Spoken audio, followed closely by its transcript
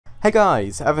Hey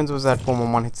guys, Evans was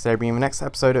Z411 here today bringing the next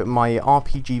episode of my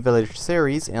RPG Village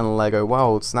series in LEGO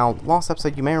Worlds. Now, last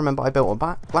episode you may remember I built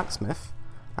a blacksmith,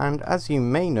 and as you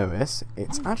may notice,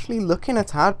 it's actually looking a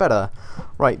tad better.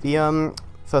 Right,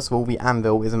 first of all, the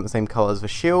anvil isn't the same colour as the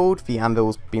shield. The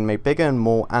anvil's been made bigger and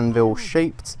more anvil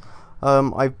shaped.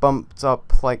 I've bumped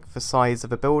up like the size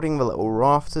of the building, the little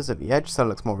rafters at the edge, so it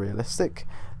looks more realistic.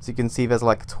 As you can see, there's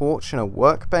like a torch and a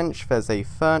workbench. There's a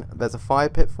fire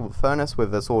pit for the furnace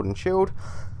with a sword and shield.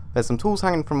 There's some tools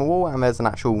hanging from a wall, and there's an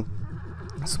actual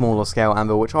smaller scale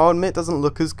anvil, which I'll admit doesn't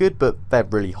look as good, but they're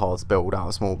really hard to build out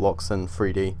of small blocks and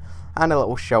 3D. And a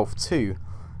little shelf too.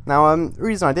 Now, the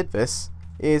reason I did this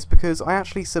is because I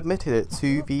actually submitted it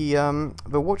to the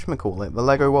whatchamacallit, the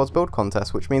LEGO Worlds Build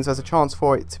Contest, which means there's a chance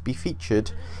for it to be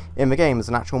featured in the game as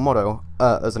an actual model.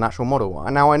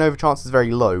 And now I know the chance is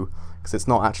very low, because it's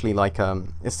not actually like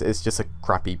it's just a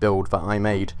crappy build that I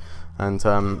made, and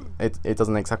it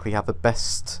doesn't exactly have the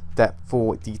best depth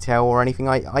or detail or anything.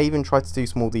 I even tried to do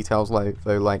small details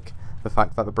though, like the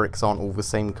fact that the bricks aren't all the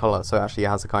same colour, so it actually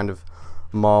has a kind of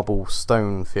marble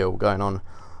stone feel going on.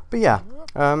 But yeah,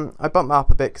 I bumped that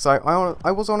up a bit because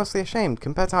I was honestly ashamed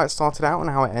compared to how it started out and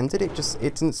how it ended. It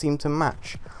didn't seem to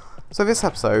match. So this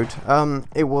episode,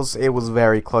 it was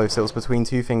very close. It was between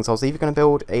two things. I was either going to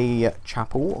build a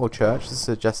chapel or church, as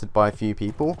suggested by a few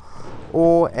people,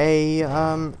 or a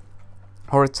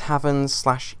tavern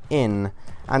slash inn.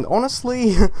 And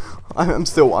honestly, I'm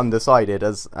still undecided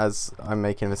as I'm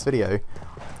making this video.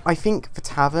 I think the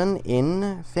tavern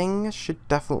inn thing should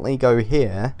definitely go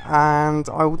here, and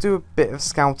I will do a bit of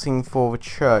scouting for the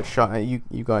church.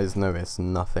 You guys know it's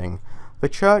nothing. The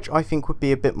church, I think, would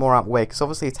be a bit more out of the way, because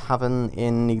obviously a tavern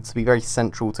inn needs to be very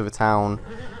central to the town,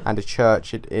 and a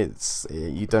church,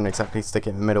 you don't exactly stick it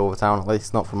in the middle of the town, at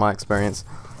least not from my experience.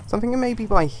 So I'm thinking maybe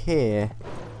by here.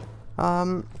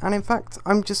 And in fact,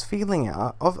 I'm just feeling it.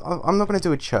 I'm not going to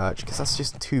do a church, because that's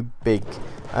just too big.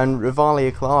 And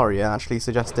Rivalia Claria actually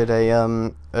suggested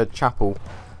a chapel.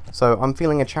 So I'm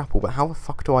feeling a chapel, but how the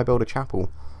fuck do I build a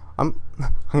chapel? I'm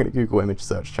going to Google image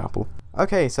search chapel.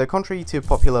 Okay, so contrary to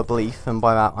popular belief, and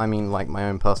by that I mean like my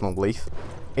own personal belief,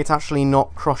 it's actually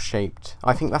not cross-shaped.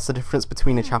 I think that's the difference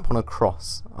between a chapel and a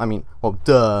cross. I mean, well,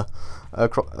 duh.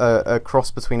 A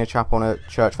cross between a chapel and a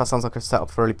church. That sounds like a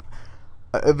setup for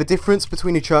the difference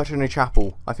between a church and a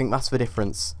chapel. I think that's the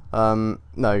difference.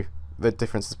 No, the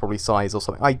difference is probably size or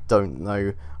something. I don't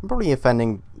know. I'm probably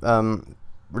offending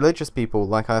religious people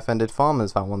like I offended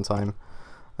farmers that one time.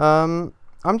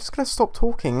 I'm just going to stop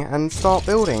talking and start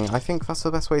building. I think that's the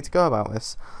best way to go about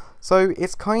this. So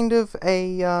it's kind of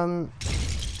a,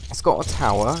 it's got a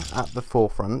tower at the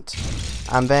forefront,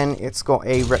 and then it's got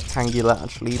a rectangular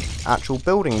actual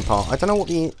building part. I don't know what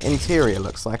the interior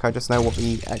looks like, I just know what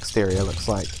the exterior looks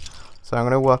like. So I'm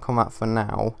going to work on that for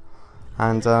now,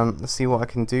 and let's see what I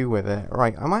can do with it.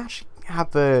 Right, I might actually have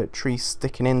the tree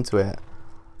sticking into it,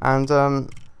 and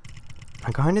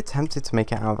I'm kind of tempted to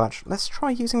make it out of actual. Let's try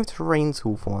using the terrain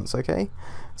tool for once, okay?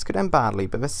 This could end badly,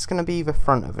 but this is going to be the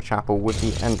front of the chapel with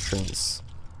the entrance.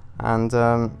 And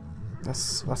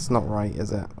that's not right,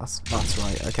 is it? That's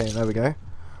right. Okay, there we go.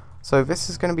 So this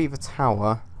is going to be the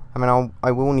tower. I mean,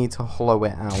 I will need to hollow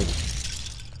it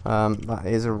out. That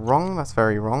is wrong. That's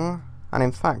very wrong. And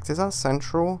in fact, is that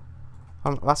central?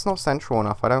 That's not central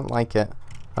enough. I don't like it.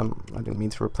 I didn't mean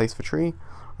to replace the tree.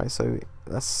 Right, so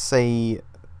let's say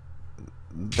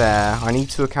there. I need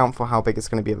to account for how big it's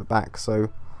going to be at the back, so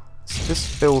let's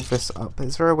just build this up.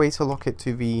 Is there a way to lock it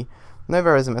to the... No,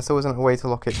 there isn't. There still isn't a way to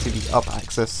lock it to the up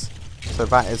axis, so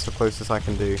that is the closest I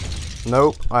can do.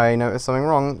 Nope, I noticed something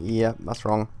wrong. Yep, that's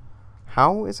wrong.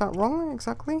 How is that wrong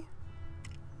exactly?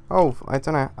 Oh, I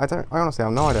don't know. I honestly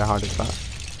have no idea how I did that.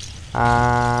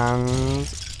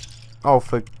 And oh,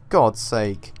 for God's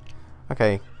sake.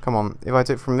 Okay, come on. If I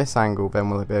do it from this angle, then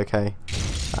will it be okay?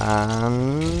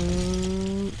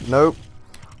 Nope.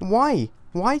 Why?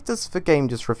 Why does the game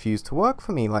just refuse to work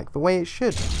for me like the way it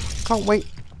should? I can't wait.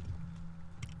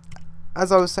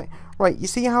 As I was saying, right, you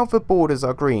see how the borders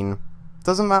are green?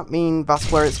 Doesn't that mean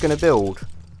that's where it's going to build?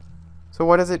 So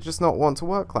why does it just not want to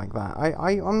work like that?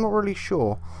 I'm not really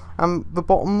sure. The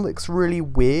bottom looks really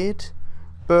weird,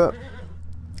 but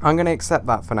I'm going to accept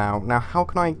that for now. Now, how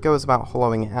can I go about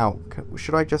hollowing it out?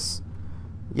 Should I just...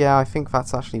 Yeah, I think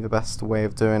that's actually the best way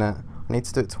of doing it. I need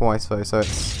to do it twice though, so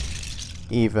it's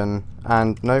even.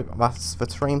 And nope, that's the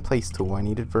terrain place tool. I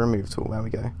needed the remove tool. There we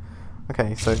go.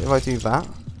 Okay, so if I do that,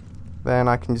 then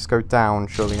I can just go down,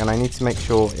 surely. And I need to make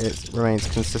sure it remains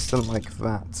consistent like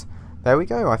that. There we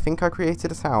go. I think I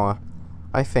created a tower.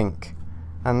 I think.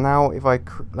 And now if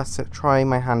let's try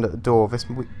my hand at the door.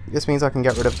 This means I can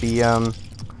get rid of the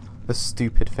the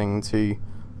stupid thing to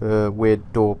the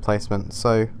weird door placement.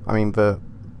 So, I mean the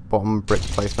bottom brick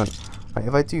placement. Right,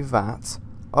 if I do that,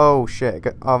 oh shit,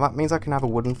 oh that means I can have a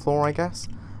wooden floor, I guess.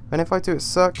 Then if I do it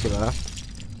circular,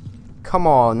 come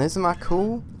on, isn't that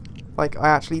cool? Like, I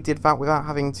actually did that without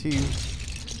having to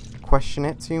question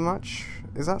it too much.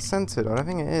 Is that centered? I don't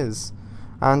think it is.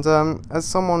 And as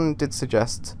someone did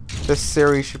suggest, this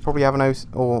series should probably have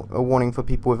a warning for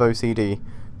people with OCD,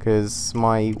 because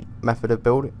my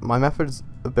methods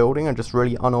of building are just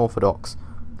really unorthodox,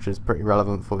 which is pretty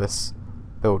relevant for this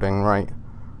building, right?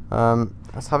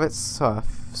 Let's have it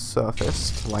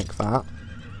surfaced like that,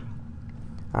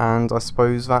 and I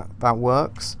suppose that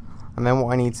works. And then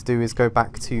what I need to do is go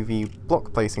back to the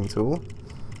block placing tool,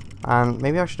 and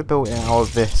maybe I should have built it out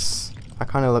of this. That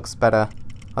kind of looks better.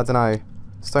 I don't know.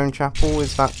 Stone chapel,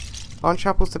 is that... Aren't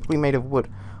chapels typically made of wood?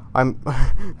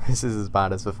 This is as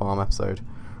bad as the farm episode.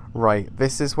 Right,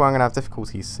 this is where I'm going to have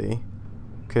difficulties, see?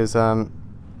 Because, I'm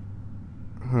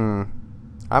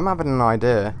having an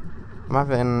idea. I'm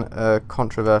having a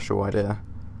controversial idea.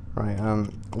 Right,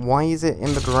 why is it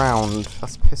in the ground?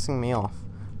 That's pissing me off.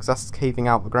 Because that's caving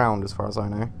out the ground as far as I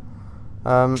know.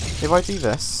 If I do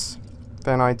this,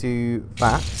 then I do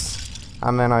that,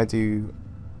 and then I do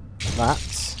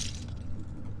that,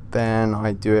 then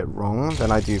I do it wrong,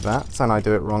 then I do that, and I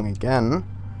do it wrong again,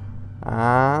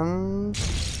 and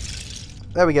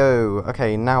there we go.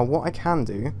 Okay, now what I can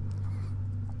do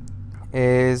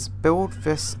is build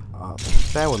this up.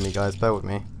 Bear with me, guys, bear with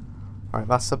me. Alright,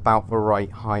 that's about the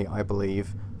right height, I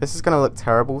believe. This is going to look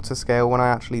terrible to scale when I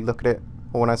actually look at it,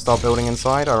 or when I start building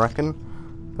inside, I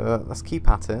reckon. But let's keep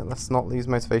at it, let's not lose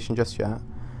motivation just yet.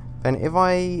 Then if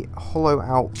I hollow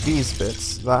out these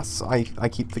bits, that's, I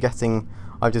keep forgetting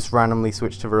I've just randomly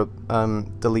switched to the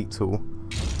delete tool.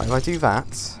 Right, if I do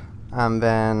that, and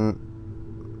then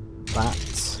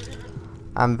that,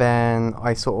 and then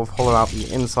I sort of hollow out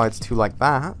the insides too like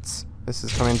that, this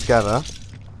is coming together.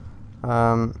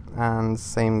 And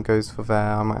same goes for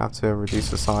there. I might have to reduce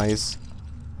the size.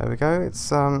 There we go.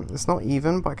 It's not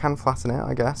even, but I can flatten it,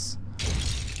 I guess.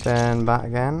 Then that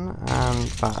again, and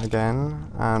that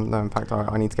again, and no, in fact,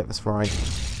 I need to get this right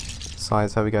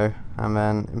size. There we go. And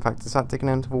then, in fact, is that digging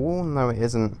into the wall? No, it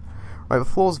isn't. Right, the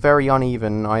floor's very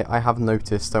uneven. I have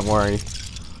noticed. Don't worry.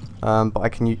 But I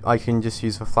can just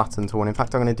use the flatten tool. And in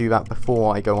fact, I'm going to do that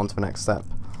before I go on to the next step.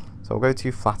 So I'll go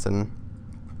to flatten.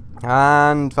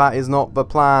 And that is not the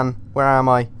plan. Where am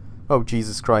I? Oh,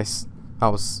 Jesus Christ. That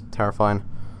was terrifying.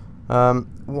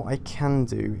 What I can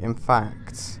do, in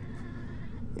fact,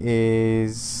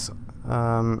 is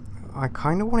I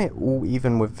kind of want it all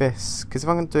even with this, because if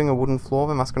I'm doing a wooden floor,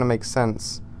 then that's going to make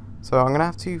sense. So I'm going to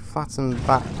have to flatten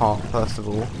that part first of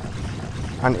all.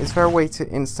 And is there a way to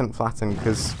instant flatten?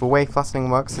 Because the way flattening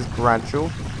works is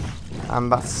gradual,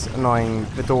 and that's annoying.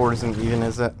 The door isn't even,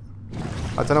 is it?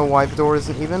 I don't know why the door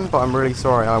isn't even, but I'm really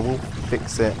sorry. I will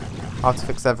fix it. I'll have to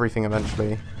fix everything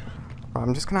eventually. Right,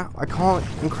 I'm just gonna... I can't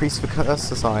increase the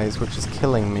cursor size, which is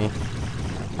killing me.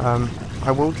 I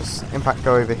will just, in fact,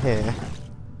 go over here.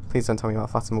 Please don't tell me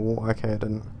about flatten the wall. Okay, I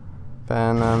didn't.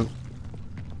 Then,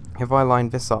 if I line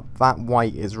this up, that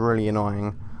white is really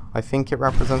annoying. I think it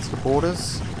represents the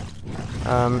borders,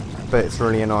 but it's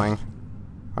really annoying.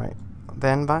 Right,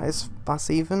 then that's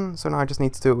even. So now I just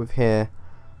need to do it with here.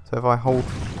 So if I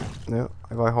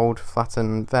hold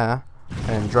flatten there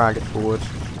and drag it forward,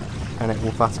 and it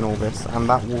will flatten all this. And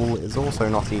that wall is also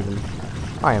not even.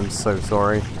 I am so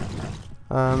sorry.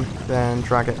 Then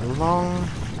drag it along.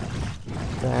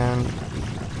 Then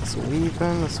it's all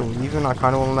even. It's all even. I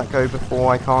kind of want to let go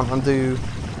before I can't undo.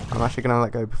 I'm actually going to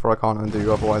let go before I can't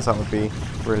undo, otherwise that would be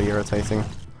really irritating.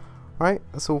 Right,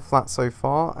 that's all flat so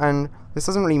far, and this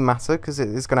doesn't really matter because it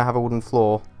is going to have a wooden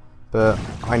floor, but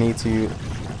I need to...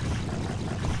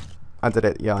 I did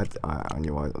it, yeah, I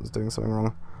knew I was doing something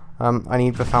wrong. I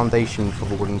need the foundation for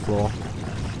the wooden floor.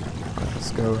 Right,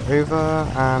 let's go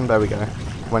over, and there we go.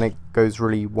 When it goes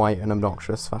really white and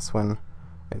obnoxious, that's when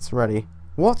it's ready.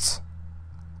 What?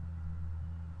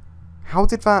 How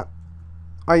did that...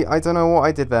 I don't know what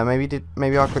I did there.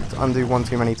 Maybe I clicked undo one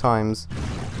too many times.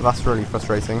 But that's really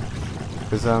frustrating,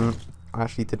 because I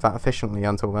actually did that efficiently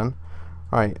until then.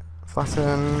 Right,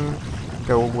 flatten,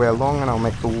 go all the way along, and I'll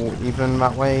make the wall even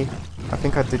that way. I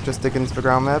think I did just dig into the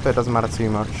ground there, but it doesn't matter too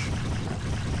much.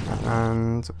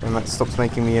 And when that stops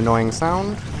making the annoying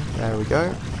sound, there we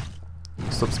go.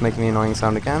 Stops making the annoying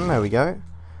sound again, there we go.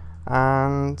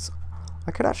 And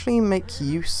I could actually make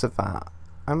use of that.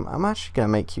 I'm actually going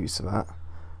to make use of that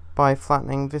by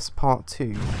flattening this part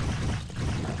too,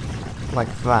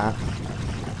 like that,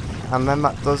 and then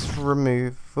that does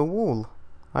remove the wall.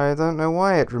 I don't know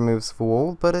why it removes the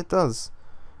wall, but it does.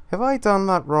 Have I done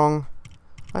that wrong?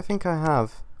 I think I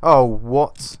have. Oh,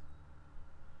 what?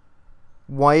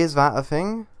 Why is that a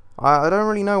thing? I don't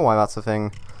really know why that's a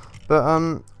thing. But,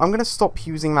 I'm gonna stop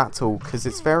using that tool, because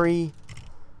it's very,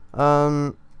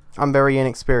 I'm very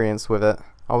inexperienced with it.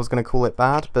 I was gonna call it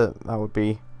bad, but that would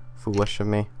be foolish of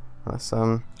me. Let's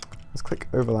click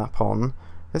overlap on.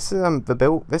 This is, the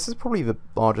build, this is probably the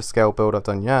largest scale build I've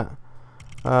done yet.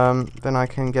 Then I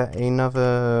can get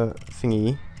another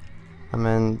thingy, and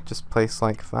then just place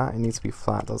like that. It needs to be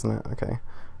flat, doesn't it? Okay.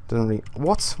 Doesn't really,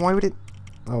 what? Why would it?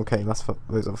 Okay, those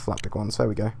are the flat big ones. There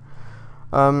we go.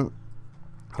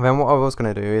 Then what I was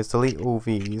going to do is delete all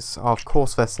these. Oh, of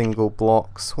course they're single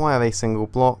blocks. Why are they single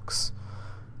blocks?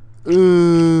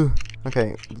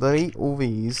 Okay, delete all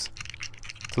these.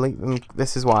 Delete them.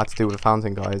 This is what I had to do with the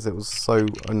fountain, guys. It was so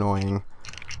annoying.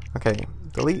 Okay,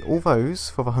 delete all those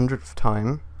for the 100th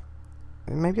time.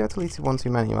 Maybe I deleted one too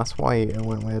many. That's why it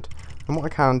went weird. And what I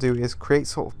can do is create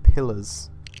sort of pillars.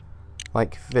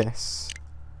 Like this.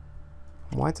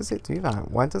 Why does it do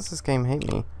that? Why does this game hate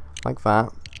me? Like that.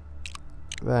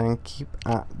 Then keep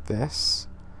at this.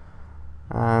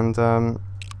 And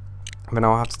then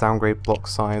I'll have to downgrade block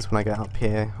size when I get up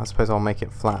here. I suppose I'll make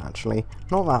it flat actually.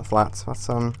 Not that flat. That's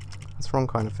the wrong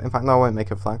kind of. In fact, no, I won't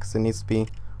make it flat because it needs to be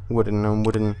wooden, and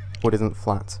wood isn't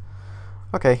flat.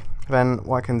 Okay. Then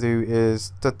what I can do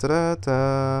is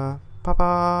papa,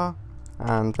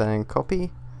 and then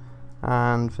copy,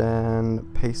 and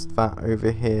then paste that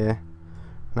over here.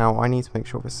 Now I need to make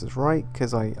sure this is right,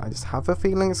 because I just have a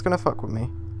feeling it's going to fuck with me.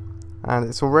 And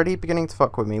it's already beginning to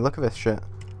fuck with me. Look at this shit.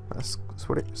 Let's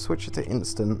switch it to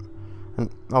instant. And,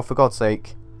 oh, for God's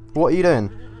sake. What are you doing?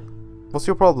 What's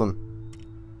your problem?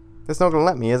 It's not going to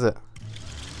let me, is it?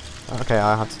 Okay,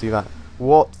 I had to do that.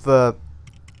 What the...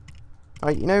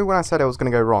 you know when I said it was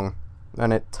going to go wrong?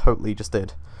 And it totally just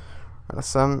did.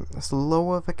 Let's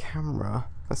lower the camera.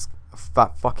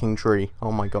 That fucking tree.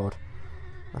 Oh my god.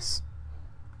 Let's...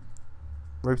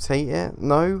 rotate it?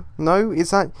 No? No?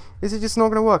 Is it just not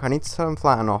going to work? I need to turn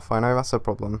flatten off. I know that's a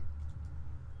problem.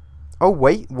 Oh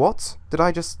wait, what? Did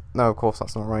I just... No, of course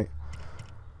that's not right.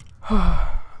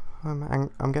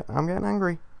 I'm getting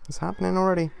angry. It's happening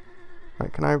already.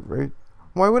 Right, can I...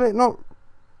 Why would it not...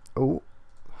 Oh.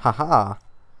 Haha.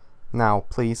 Now,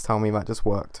 please tell me that just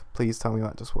worked. Please tell me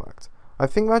that just worked. I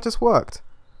think that just worked.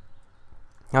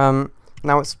 Now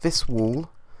it's this wall,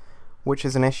 which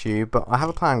is an issue, but I have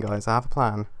a plan, guys. I have a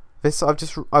plan.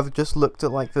 I've just looked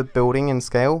at like the building in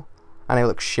scale, and it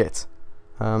looks shit.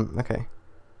 Okay,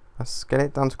 let's get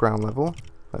it down to ground level.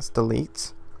 Let's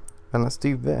delete. Then let's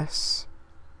do this.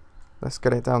 Let's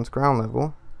get it down to ground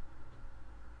level.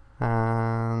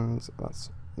 And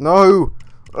that's no.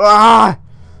 Ah!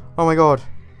 Oh my god.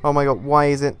 Oh my god. Why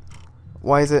is it?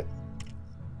 Why is it?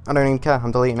 I don't even care.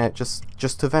 I'm deleting it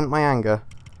just to vent my anger.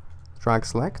 Drag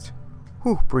select.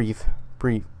 Whew, breathe.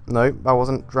 Breathe. No, that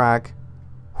wasn't drag.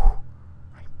 Whew.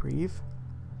 Right, breathe.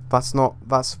 That's not.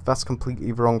 That's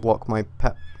completely the wrong block. My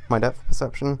depth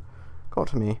perception got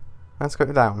to me. Let's go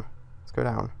down. Let's go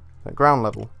down. At ground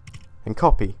level. Then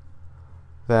copy.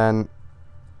 Then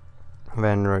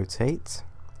rotate.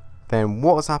 Then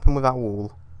what has happened with that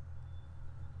wall?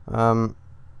 I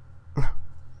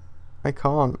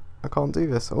can't do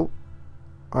this. Oh.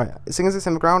 Alright, seeing as it's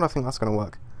in the ground, I think that's gonna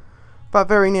work. That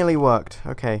very nearly worked.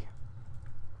 Okay.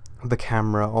 The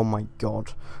camera, oh my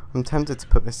god. I'm tempted to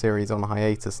put this series on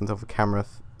hiatus until the camera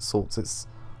sorts its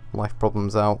life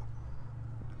problems out.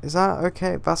 Is that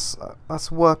okay? That's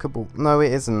workable. No,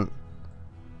 it isn't.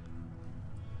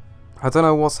 I don't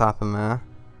know what's happened there.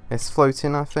 It's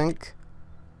floating, I think.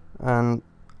 And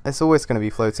it's always going to be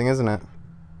floating, isn't it?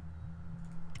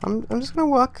 I'm just going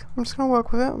to work. I'm just going to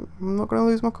work with it. I'm not going to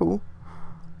lose my cool.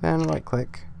 Then right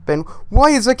click. Then why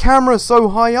is the camera so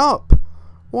high up?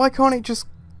 Why can't it just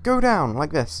go down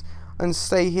like this and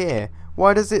stay here?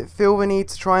 Why does it feel the need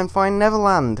to try and find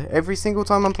Neverland every single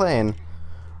time I'm playing?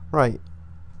 Right.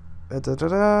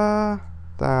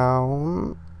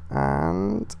 Down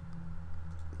and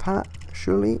pat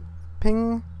surely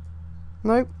ping.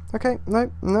 Nope. Okay.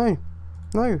 No.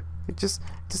 It just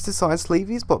decides to leave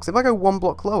these blocks. If I go one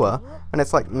block lower and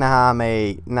it's like, nah,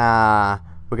 mate, nah,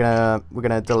 we're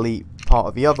gonna delete part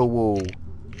of the other wall.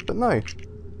 But no.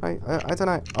 I don't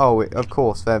know. Oh, of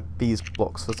course, they're these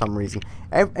blocks for some reason.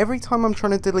 Every time I'm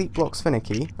trying to delete blocks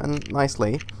finicky and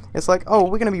nicely, it's like, oh,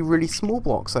 we're going to be really small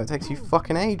blocks, so it takes you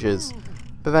fucking ages.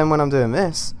 But then when I'm doing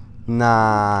this,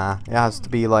 nah, it has to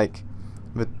be like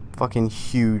the fucking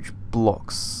huge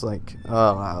blocks. Like,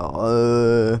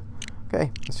 okay,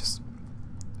 let's just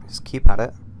keep at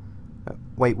it.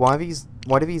 Wait, why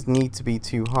do these need to be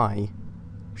too high?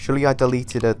 Surely I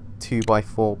deleted a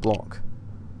 2x4 block.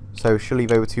 So surely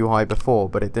they were too high before,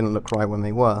 but it didn't look right when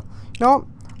they were. You know what?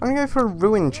 I'm gonna go for a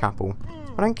ruined chapel.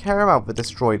 I don't care about the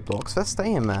destroyed blocks, they're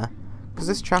staying there. Because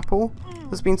this chapel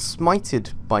has been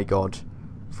smited by God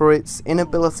for its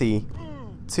inability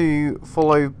to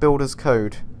follow builder's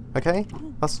code. Okay?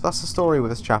 That's the story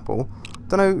with this chapel.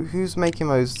 Don't know who's making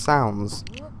those sounds.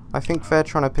 I think they're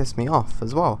trying to piss me off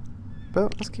as well.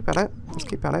 But let's keep at it. Let's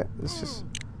keep at it. Let's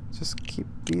just keep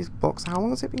these blocks. How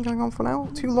long has it been going on for now?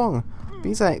 Too long.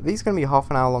 These are going to be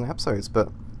half an hour long episodes, but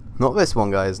not this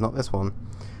one, guys. Not this one.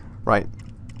 Right.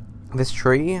 This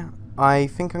tree, I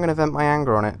think I'm going to vent my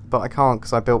anger on it, but I can't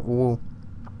because I built wall.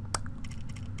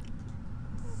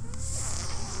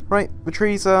 Right, the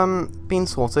tree's been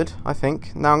sorted, I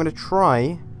think. Now I'm going to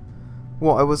try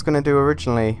what I was going to do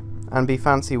originally and be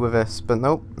fancy with this, but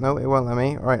nope, no, it won't let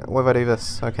me. Right, what if I do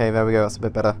this? Okay, there we go, that's a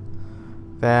bit better.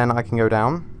 Then I can go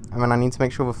down, and then I need to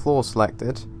make sure the floor's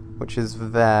selected, which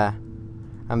is there.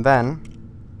 And then,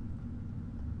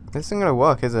 this isn't going to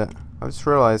work, is it? I just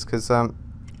realised, because,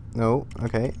 no,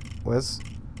 okay, what?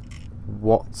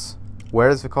 Where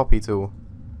is the copy tool?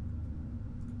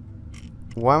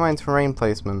 Why am I in terrain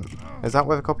placement? Is that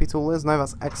where the copy tool is? No,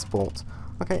 that's export.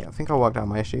 Okay, I think I worked out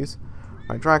my issues.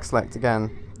 Right, drag select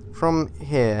again. From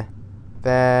here.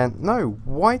 Then, no,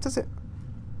 why does it...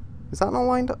 Is that not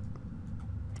lined up?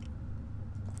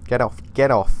 Get off,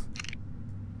 get off.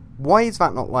 Why is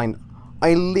that not lined up?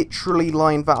 I literally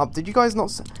lined that up. Did you guys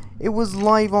not see? It was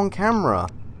live on camera.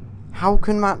 How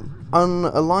can that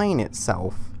unalign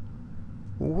itself?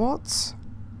 What?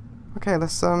 Okay,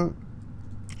 let's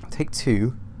take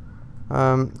two.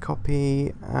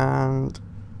 Copy and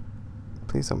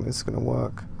please tell me this is gonna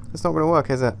work. It's not gonna work,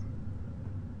 is it?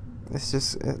 It's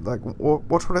just like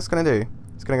watch what it's gonna do.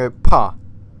 It's gonna go pa.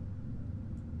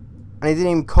 And it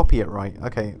didn't even copy it right.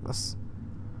 Okay, let's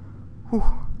whew.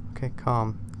 Okay,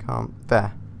 calm.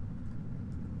 There.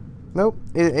 Nope.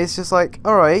 It's just like,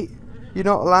 alright, you're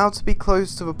not allowed to be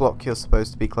close to the block you're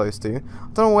supposed to be close to. I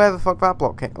don't know where the fuck that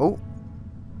block came. Oh.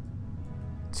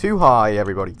 Too high,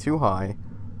 everybody. Too high.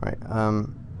 Right,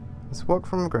 let's work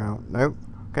from the ground. Nope.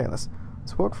 Okay, let's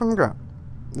work from the ground.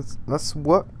 Let's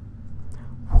work.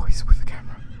 What is with the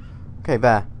camera? Okay,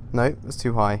 there. No, that's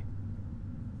too high.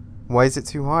 Why is it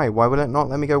too high? Why will it not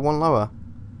let me go one lower?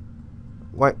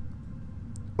 Why?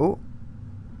 Oh.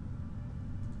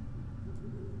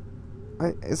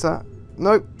 Is that...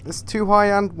 Nope, it's too high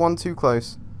and one too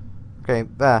close. Okay,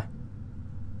 there.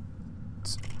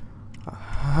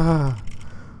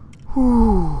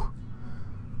 Whew.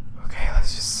 Okay,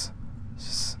 let's just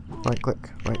right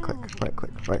click.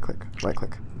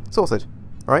 Sorted.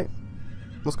 Alright.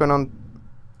 What's going on?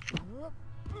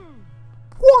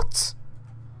 What?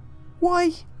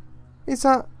 Why is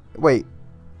that? Wait.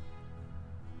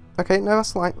 Okay, no,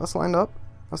 that's lined up.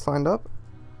 That's lined up.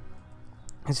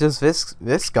 It's just this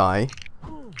guy.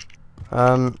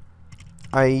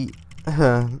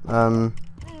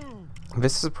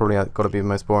 This is probably got to be the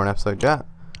most boring episode yet.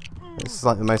 This is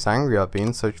like the most angry I've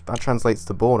been, so that translates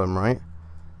to boredom, right?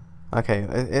 Okay,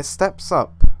 it steps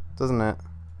up, doesn't it?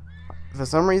 For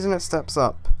some reason it steps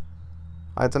up.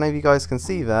 I don't know if you guys can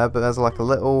see there, but there's like a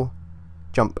little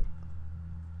jump.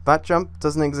 That jump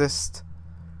doesn't exist.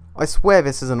 I swear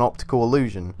this is an optical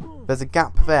illusion. There's a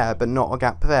gap there, but not a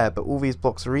gap there, but all these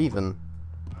blocks are even.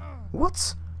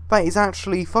 What? That is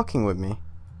actually fucking with me.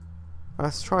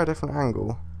 Let's try a different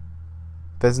angle.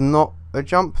 There's not a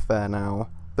jump there now,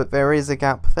 but there is a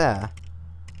gap there.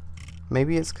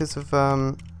 Maybe it's because of,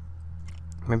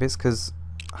 maybe it's because...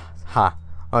 Ha!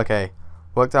 Okay.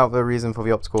 Worked out the reason for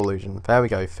the optical illusion. There we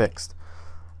go, fixed.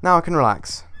 Now I can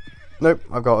relax. Nope,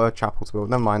 I've got a chapel to build,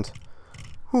 never mind.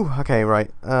 Whew, okay,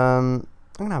 right. I'm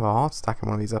gonna have a heart attack in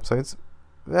one of these episodes.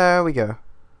 There we go.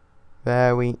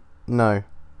 No.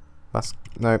 That's...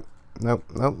 Nope.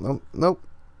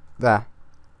 There.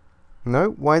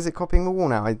 No, why is it copying the wall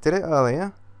now? I did it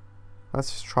earlier.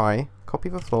 Let's just try. Copy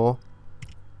the floor.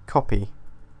 Copy.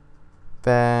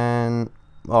 Then...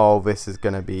 Oh, this is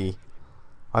gonna be...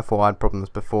 I thought I had problems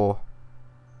before.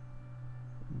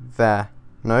 There.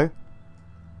 No?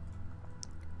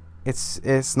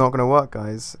 It's not gonna work,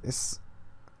 guys.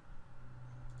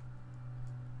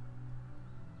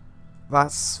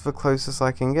 That's the closest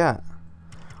I can get.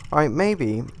 Alright,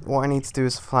 maybe what I need to do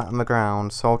is flatten the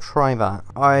ground, so I'll try that.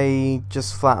 I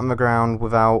just flatten the ground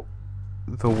without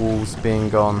the walls being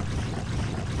gone.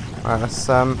 Alright, let's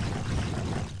no,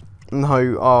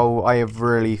 oh, I have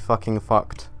really fucking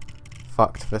fucked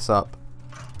this up.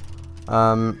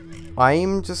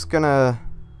 I'm just gonna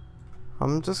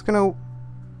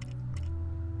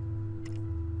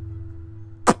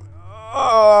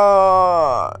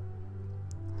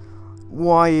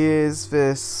Why is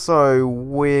this so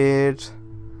weird?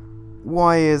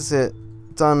 Why is it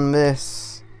done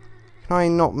this? Can I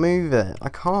not move it? I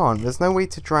can't. There's no way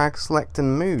to drag, select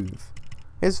and move.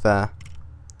 Is there?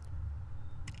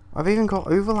 I've even got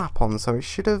overlap on, so it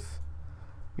should have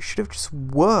just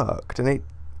worked, and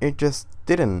it just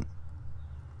didn't.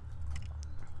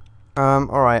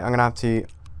 Alright, I'm gonna have to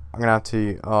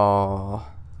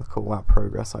look at all that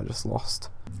progress I just lost.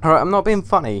 Alright, I'm not being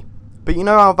funny, but you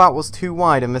know how that was too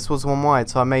wide and this was one wide,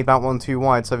 so I made that one too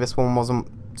wide so this one wasn't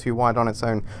too wide on its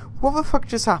own. What the fuck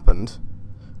just happened?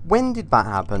 When did that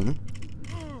happen?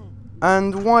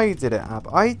 And why did it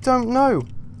happen? I don't know.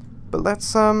 But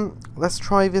let's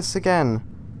try this again.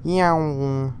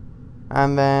 Yow.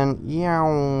 And then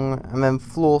yow. And then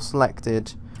floor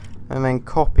selected. And then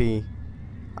copy.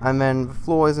 And then the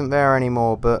floor isn't there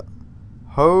anymore, but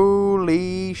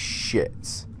holy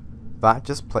shit. That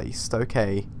just placed,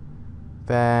 okay.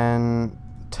 Then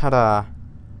ta-da.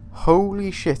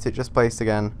 Holy shit, it just placed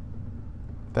again.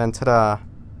 Then ta-da.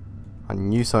 I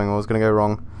knew something was gonna go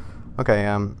wrong. Okay,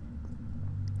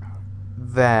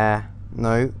 there.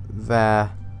 No,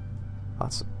 there.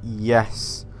 That's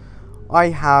yes. I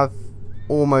have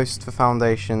almost the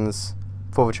foundations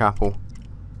for the chapel.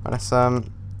 Let's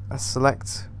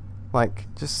select,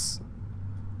 like, just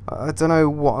I don't know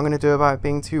what I'm gonna do about it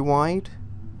being too wide.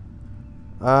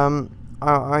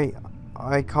 I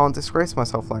can't disgrace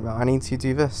myself like that. I need to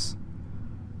do this,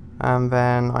 and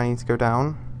then I need to go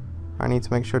down. I need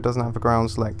to make sure it doesn't have the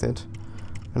ground selected,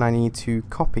 and I need to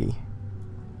copy.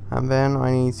 And then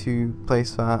I need to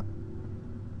place that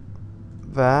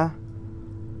there.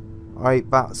 Right,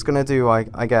 that's gonna do,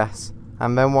 I guess.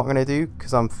 And then what I'm gonna do,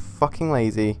 because I'm fucking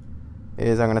lazy,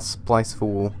 is I'm gonna splice the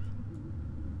wall.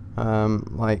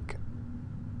 Like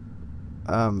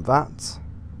that.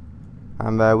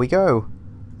 And there we go.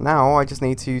 Now I just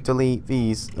need to delete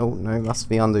these. Oh no, that's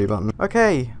the undo button.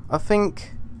 Okay, I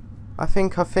think I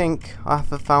have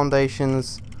the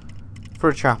foundations for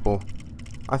a chapel.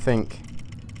 I think.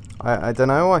 I don't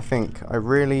know, I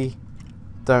really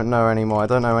don't know anymore. I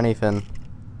don't know anything.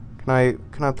 Can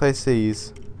I place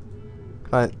these?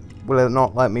 Will it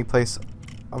not let me place?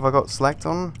 Have I got select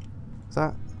on? Is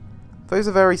that? Those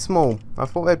are very small. I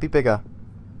thought they'd be bigger.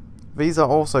 These are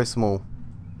also small.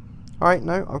 Alright,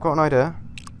 no, I've got an idea.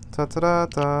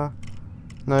 Ta-ta-da-da.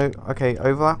 No, okay,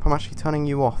 overlap, I'm actually turning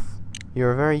you off.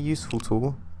 You're a very useful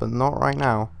tool, but not right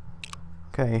now.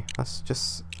 Okay, let's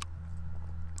just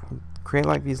create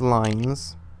like these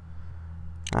lines,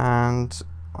 and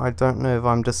I don't know if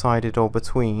I'm decided or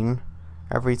between.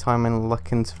 Every time I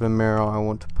look into the mirror I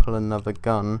want to pull another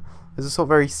gun. There's a sort of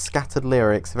very scattered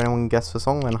lyrics. If anyone can guess the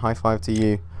song, then high five to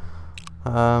you.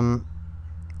 And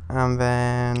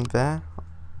then there,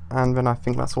 and then I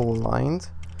think that's all aligned,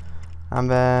 and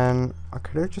then I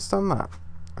could have just done that.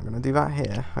 I'm gonna do that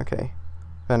here, okay,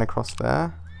 then across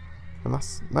there, and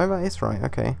that's, no, that is right,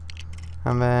 okay.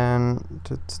 And then,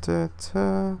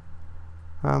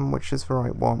 which is the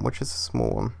right one? Which is the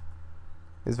small one?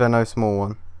 Is there no small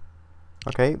one?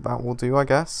 Okay, that will do, I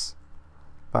guess.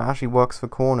 That actually works for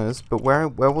corners, but where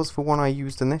was the one I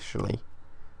used initially?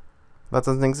 That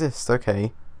doesn't exist,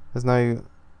 okay. There's no...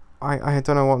 I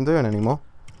don't know what I'm doing anymore.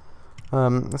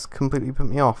 That's completely put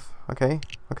me off. Okay,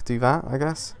 I could do that, I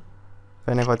guess.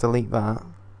 Then if I delete that,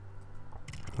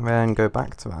 then go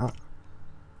back to that,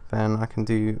 then I can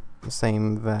do the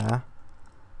same there,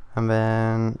 and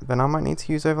then I might need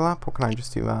to use overlap, or can I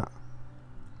just do that?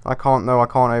 I can't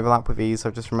overlap with these.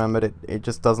 I've just remembered it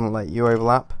just doesn't let you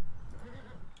overlap.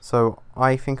 So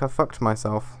I think I've fucked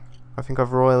myself. I think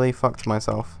I've royally fucked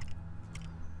myself.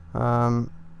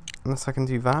 Unless I can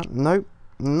do that. Nope.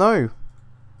 No.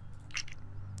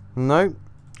 Nope.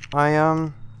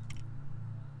 I'm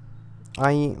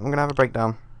gonna have a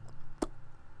breakdown.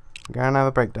 I'm gonna have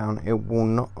a breakdown. It will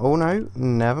not. Oh no,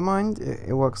 never mind.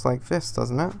 It works like this,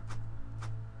 doesn't it?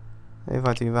 If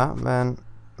I do that, then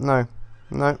no,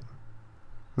 no,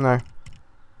 no,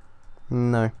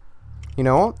 no. You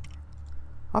know what?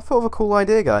 I thought of a cool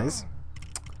idea, guys.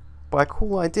 By a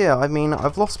cool idea, I mean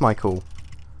I've lost my cool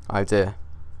idea,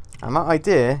 and that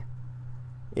idea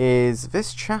is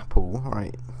this chapel.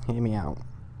 Right, hear me out.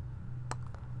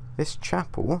 This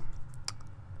chapel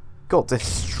got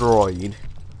destroyed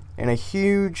in a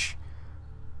huge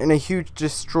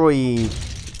destroy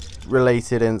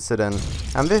related incident,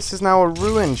 and this is now a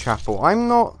ruined chapel. I'm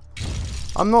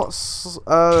not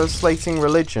slating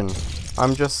religion.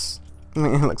 I'm just it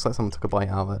looks like someone took a bite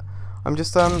out of it. I'm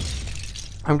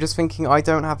just thinking I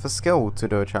don't have the skill to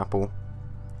do a chapel.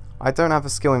 I don't have the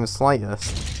skill in the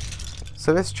slightest.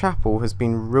 So this chapel has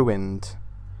been ruined.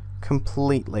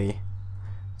 completely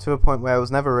to a point where it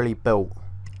was never really built.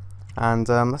 And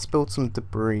let's build some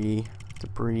debris,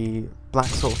 black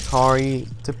sort of tarry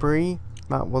debris.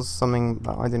 That was something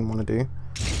that I didn't want to do.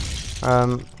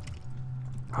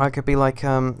 It could be like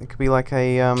a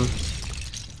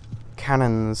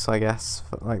cannons, I guess.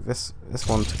 Like this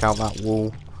one took out that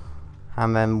wall,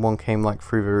 and then one came like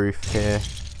through the roof here.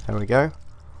 There we go.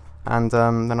 And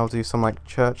then I'll do some like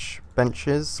church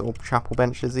benches or chapel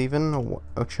benches even, or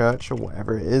church or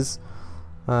whatever it is.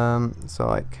 So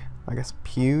like I guess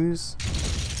pews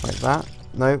like that.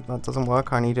 No, that doesn't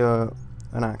work. I need an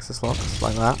axis lock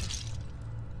like that.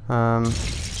 I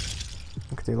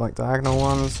could do like diagonal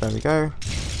ones. There we go.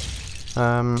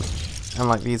 And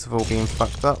like these have all been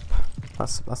fucked up.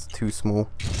 That's too small.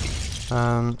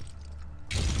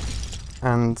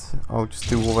 And I'll just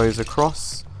do all those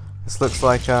across. This looks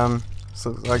like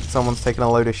someone's taken a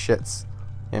load of shits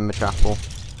in the chapel.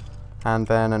 And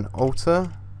then an altar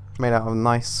made out of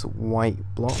nice white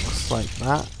blocks like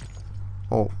that.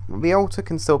 Or the altar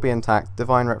can still be intact.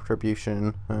 Divine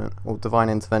retribution or divine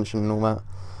intervention and all that.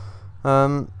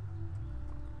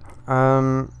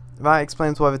 That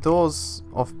explains why the door's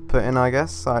off-putting, I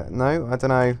guess. No, I don't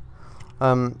know.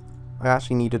 I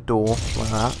actually need a door like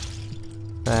that.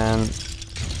 Then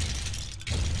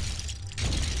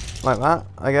like that,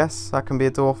 I guess. That can be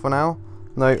a door for now.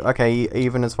 No, okay,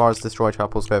 even as far as destroy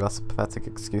chapels go, that's a pathetic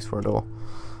excuse for a door.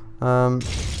 I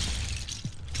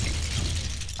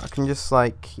can just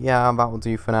like, yeah, that will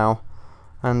do for now.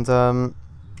 And I'm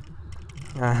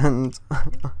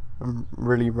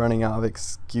really running out of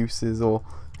excuses or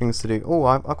things to do. Oh,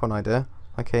 I've got an idea.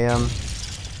 Okay,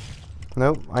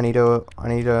 nope, I need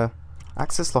a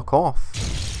access lock off.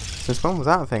 Since when was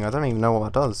that a thing? I don't even know what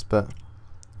that does, but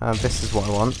this is what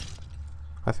I want,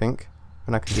 I think.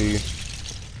 And I can do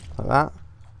like that.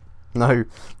 No,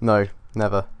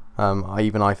 never.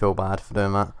 I feel bad for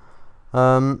doing that.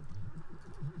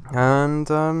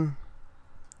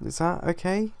 Is that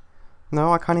okay?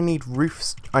 No, I kind of need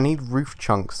roofs. I need roof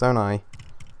chunks, don't I?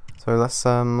 So let's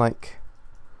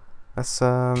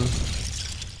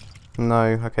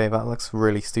no, okay, that looks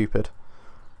really stupid.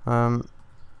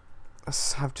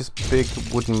 Let's have just big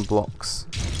wooden blocks.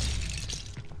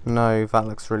 No, that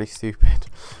looks really stupid.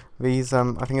 These,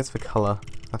 I think it's the colour.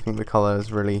 I think the colour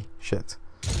is really shit.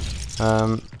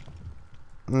 No.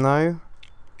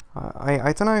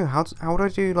 I don't know, how would I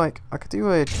do, like, I could do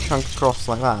a chunk across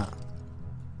like that.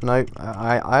 No,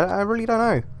 I really don't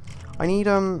know. I need,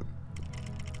 I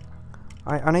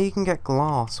know you can get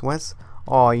glass. Where's,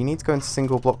 oh, you need to go into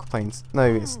single block paints. No,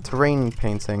 it's terrain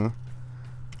painting.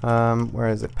 Where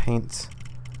is it? Paint.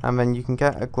 And then you can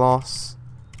get a glass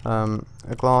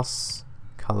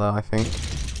colour, I think.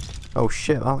 Oh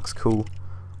shit, that looks cool.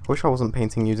 I wish I wasn't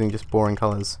painting using just boring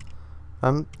colours.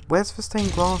 Where's the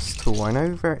stained glass tool? I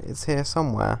know it's here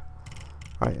somewhere.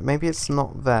 Right, maybe it's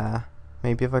not there.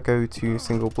 Maybe if I go to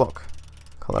single block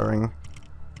colouring,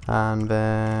 and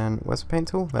then where's the paint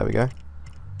tool? There we go.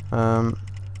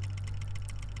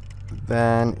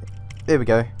 Then there we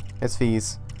go. It's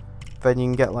these. Then you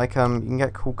can get like you can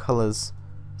get cool colours.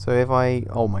 So if I,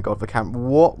 oh my god, the camera.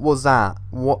 What was that?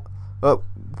 What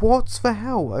the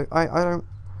hell? I don't.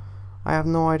 I have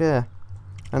no idea.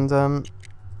 And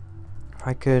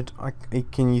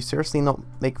can you seriously not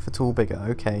make the tool bigger?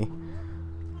 Okay.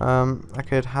 I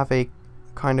could have a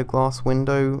kind of glass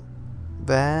window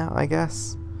there, I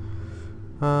guess.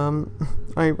 I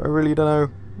really don't know.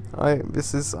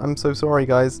 I'm so sorry,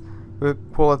 guys. The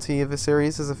quality of the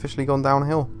series has officially gone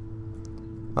downhill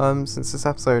since this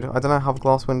episode. I don't know how the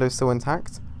glass window's still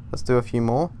intact. Let's do a few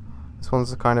more. This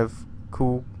one's a kind of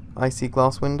cool icy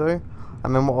glass window.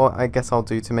 And then what I guess I'll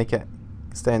do to make it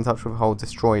stay in touch with the whole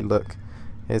destroyed look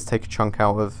is take a chunk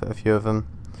out of a few of them.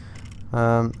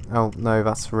 Oh no,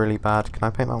 that's really bad. Can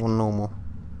I paint that one normal?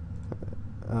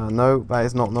 No, that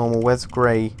is not normal. Where's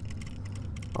grey?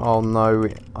 Oh no,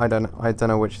 I don't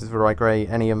know which is the right grey.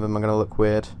 Any of them are gonna look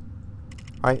weird.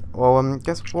 Right, well,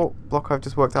 guess what block I've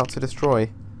just worked out to destroy?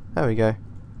 There we go.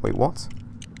 Wait, what?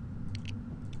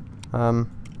 Oh,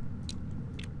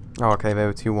 okay, they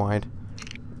were too wide.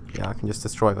 Yeah, I can just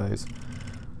destroy those.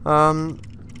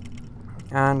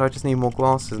 And I just need more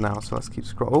glasses now, so let's keep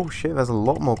scrolling. Oh shit, there's a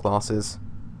lot more glasses.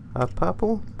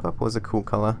 Purple? Purple is a cool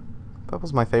colour.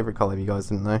 Purple's my favourite colour, if you guys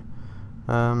didn't know.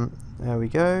 There we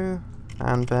go.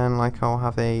 And then, like, I'll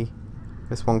have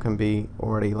this one can be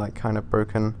already, like, kind of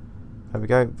broken. There we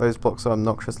go. Those blocks are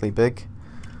obnoxiously big.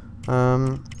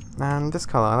 And this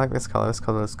colour, I like this colour. This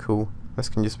colour is cool. This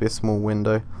can just be a small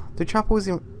window. Do chapels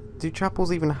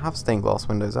even have stained glass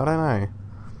windows? I don't know.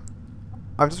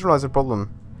 I've just realised a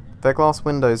problem. They're glass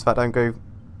windows that don't go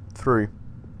through.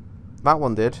 That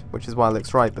one did, which is why it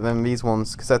looks right, but then these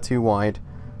ones, because they're too wide,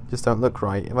 just don't look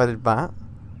right. If I did that,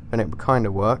 then it would kind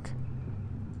of work.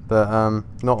 But,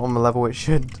 not on the level it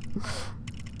should.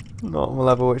 Not on the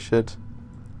level it should.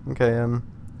 Okay, can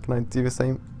I do the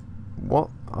same? What?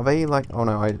 Are they like... Oh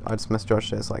no, I just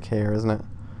misjudged it. It's like here, isn't it?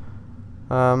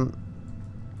 I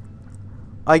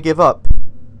give up.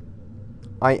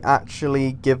 I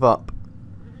actually give up.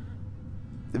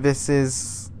 This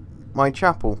is my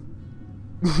chapel.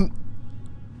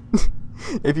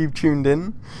 If you've tuned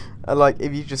in, like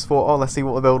if you just thought, oh, let's see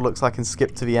what the build looks like and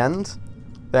skip to the end,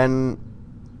 then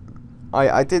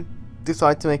I did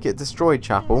decide to make it destroyed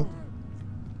chapel.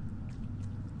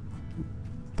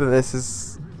 But this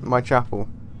is my chapel.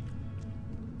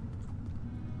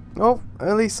 Oh,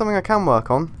 at least something I can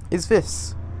work on is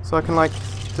this. So I can like,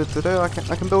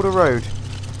 I can build a road.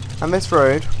 And this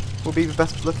road will be the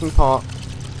best looking part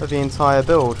of the entire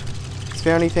build. It's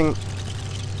the only thing...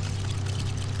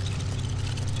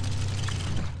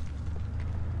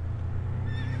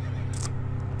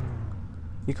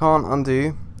 You can't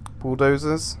undo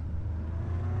bulldozers.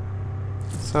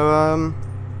 So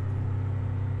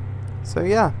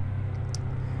yeah.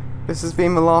 This has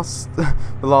been the last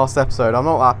the last episode. I'm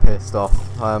not that pissed off,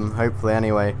 hopefully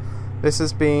anyway. This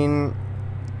has been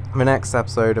the next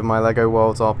episode of my LEGO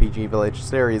Worlds RPG Village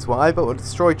series, where I built a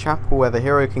destroyed chapel where the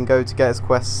hero can go to get his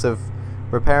quests of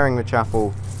repairing the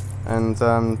chapel and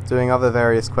doing other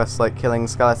various quests like killing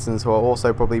skeletons who are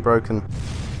also probably broken.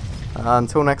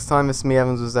 Until next time, this is me,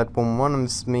 Evans with Z11, and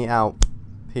this is me out.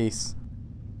 Peace.